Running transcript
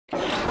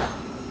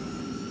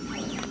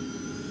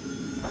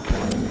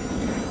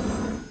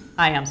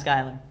Hi, I'm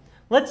Skylar.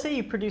 Let's say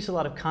you produce a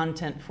lot of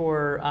content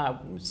for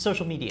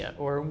social media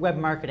or web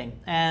marketing,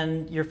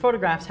 and your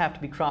photographs have to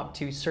be cropped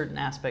to certain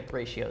aspect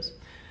ratios.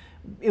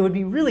 It would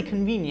be really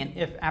convenient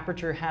if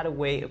Aperture had a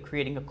way of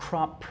creating a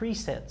crop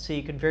preset so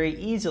you could very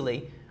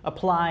easily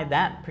apply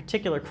that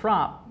particular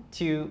crop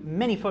to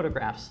many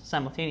photographs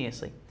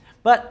simultaneously.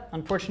 But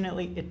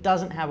unfortunately, it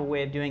doesn't have a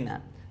way of doing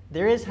that.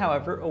 There is,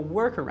 however, a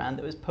workaround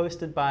that was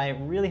posted by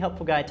a really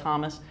helpful guy,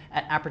 Thomas,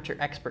 at Aperture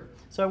Expert.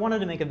 So I wanted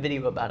to make a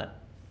video about it.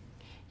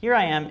 Here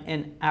I am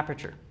in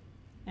Aperture,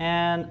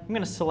 and I'm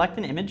going to select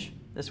an image,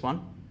 this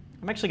one.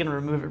 I'm actually going to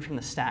remove it from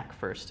the stack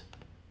first.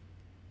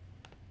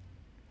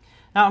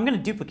 Now I'm going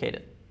to duplicate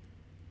it.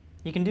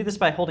 You can do this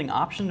by holding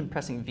Option and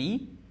pressing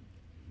V.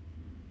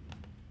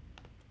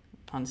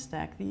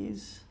 Unstack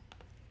these.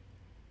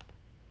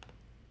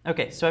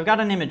 Okay, so I've got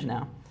an image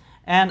now,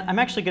 and I'm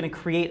actually going to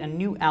create a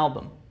new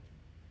album.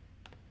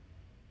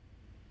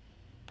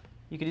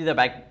 You can do that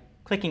by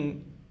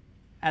clicking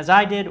as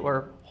I did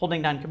or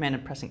holding down Command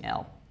and pressing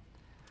L.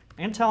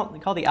 I'm going to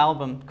call the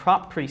album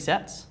Crop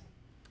Presets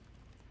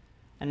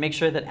and make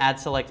sure that Add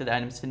Selected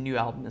Items to New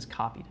Album is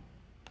copied.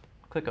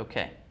 Click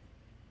OK.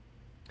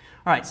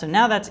 All right, so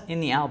now that's in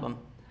the album.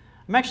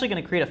 I'm actually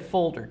going to create a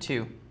folder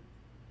too.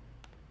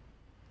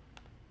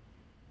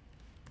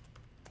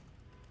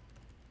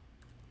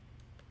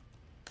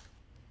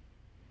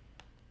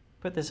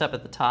 Put this up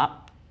at the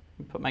top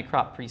and put my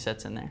crop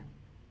presets in there.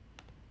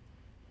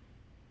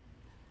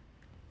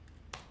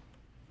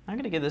 I'm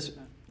going to give this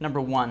number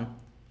 1.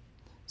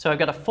 So I've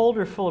got a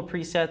folder full of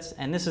presets,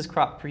 and this is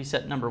crop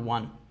preset number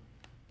 1.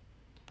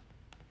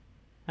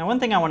 Now one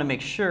thing I want to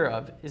make sure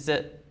of is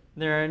that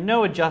there are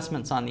no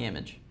adjustments on the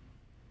image.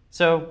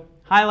 So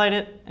highlight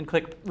it and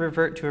click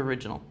Revert to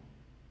Original.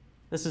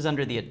 This is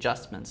under the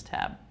Adjustments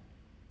tab.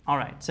 All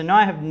right, so now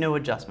I have no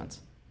adjustments.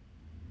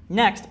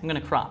 Next, I'm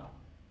going to crop.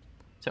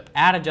 So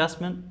Add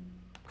Adjustment,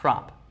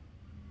 Crop.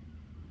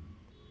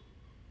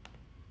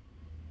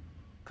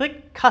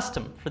 Click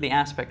Custom for the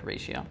aspect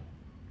ratio.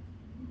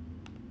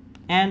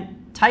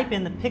 And type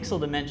in the pixel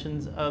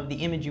dimensions of the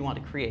image you want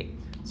to create.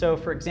 So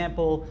for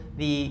example,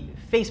 the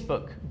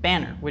Facebook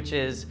banner, which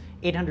is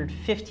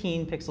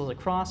 815 pixels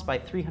across by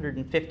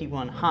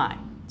 351 high.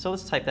 So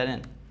let's type that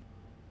in.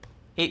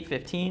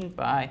 815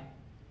 by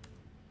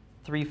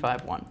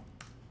 351.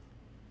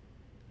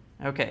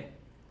 Okay.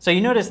 So you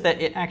notice that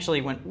it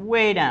actually went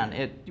way down.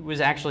 It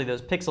was actually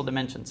those pixel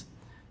dimensions.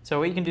 So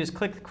what you can do is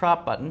click the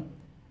crop button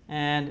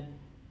and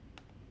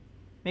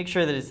make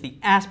sure that it's the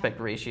aspect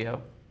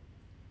ratio.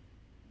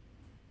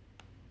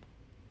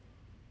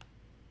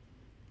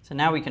 So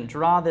now we can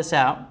draw this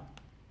out,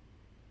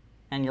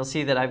 and you'll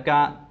see that I've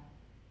got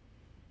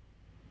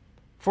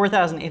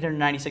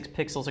 4,896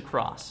 pixels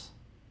across.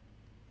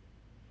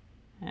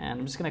 And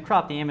I'm just going to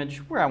crop the image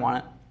where I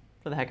want it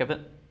for the heck of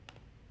it.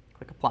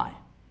 Click Apply.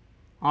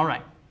 All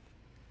right.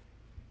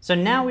 So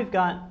now we've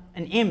got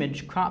an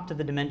image cropped to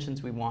the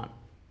dimensions we want.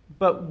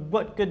 But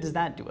what good does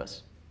that do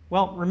us?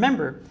 Well,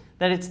 remember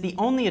that it's the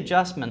only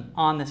adjustment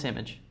on this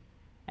image.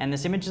 And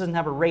this image doesn't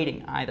have a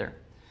rating either.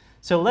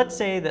 So let's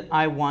say that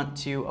I want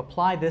to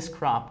apply this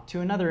crop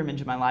to another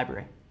image in my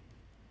library.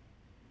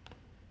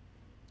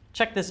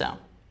 Check this out.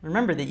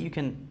 Remember that you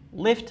can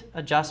lift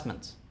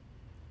adjustments.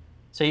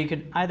 So you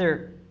could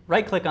either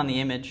right-click on the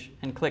image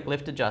and click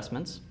Lift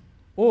Adjustments,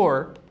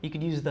 or you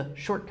could use the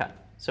shortcut.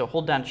 So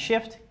hold down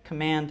Shift,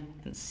 Command,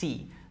 and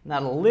C. And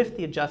that'll lift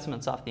the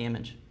adjustments off the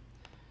image.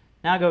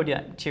 Now go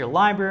to your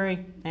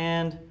library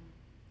and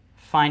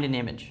find an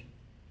image.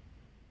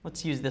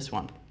 Let's use this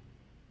one.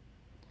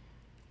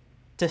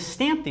 To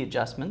stamp the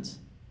adjustments,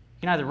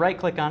 you can either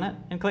right-click on it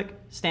and click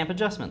Stamp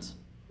Adjustments,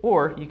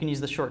 or you can use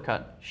the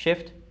shortcut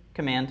Shift,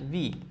 Command,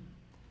 V.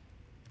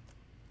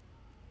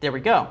 There we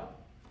go.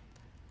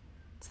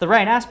 It's the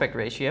right aspect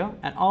ratio,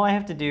 and all I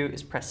have to do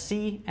is press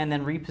C and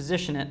then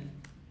reposition it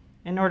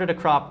in order to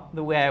crop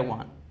the way I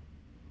want.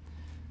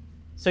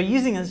 So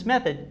using this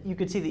method, you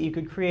could see that you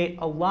could create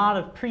a lot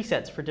of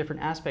presets for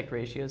different aspect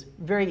ratios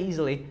very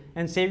easily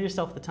and save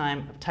yourself the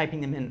time of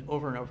typing them in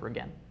over and over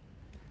again.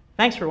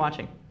 Thanks for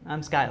watching.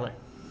 I'm Skylar.